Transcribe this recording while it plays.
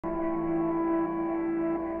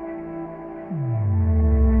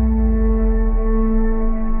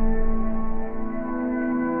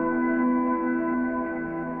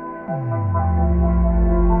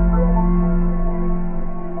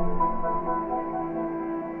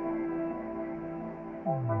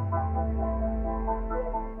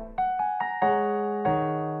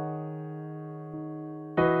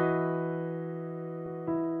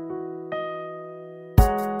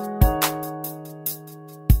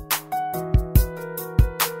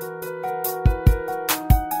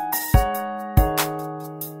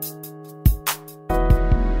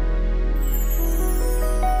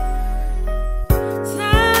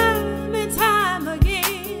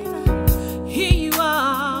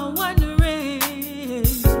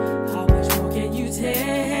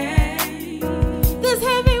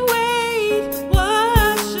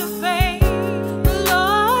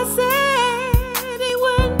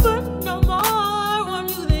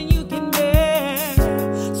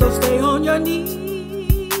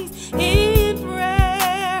knees in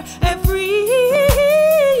prayer and free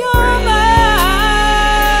your mind.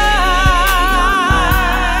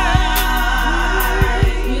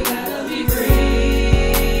 You gotta be free,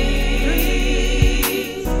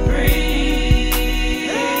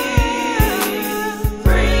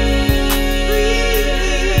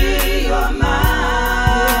 free your mind.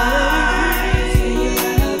 You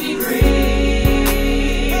gotta be free,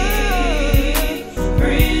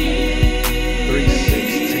 free.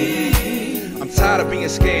 316. I'm tired of being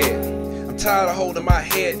scared. I'm tired of holding my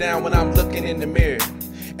head down when I'm looking in the mirror.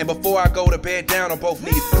 And before I go to bed down on both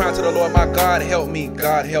knees, crying to the Lord, my God help me,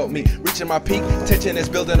 God help me. Reaching my peak, tension is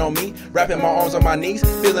building on me. Wrapping my arms on my knees,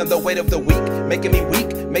 feeling the weight of the weak, making me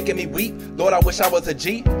weak, making me weep. Lord, I wish I was a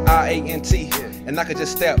G-I-A-N-T, and I could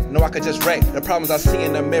just step, no, I could just wreck the problems I see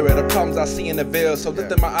in the mirror, the problems I see in the veil. So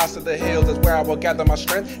lifting my eyes to the hills is where I will gather my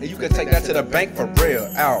strength, and you can take that to the bank for real.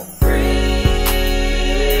 Out. Free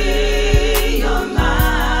your mind.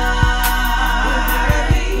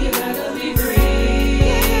 You gotta be free,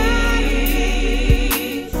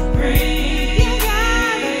 free. You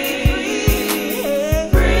gotta be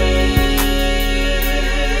free,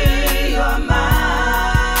 free your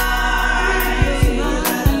mind. You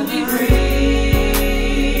gotta be free,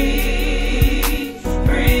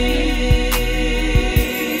 free.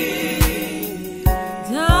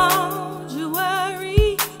 Don't you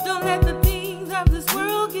worry, don't let the things of this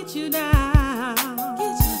world get you down.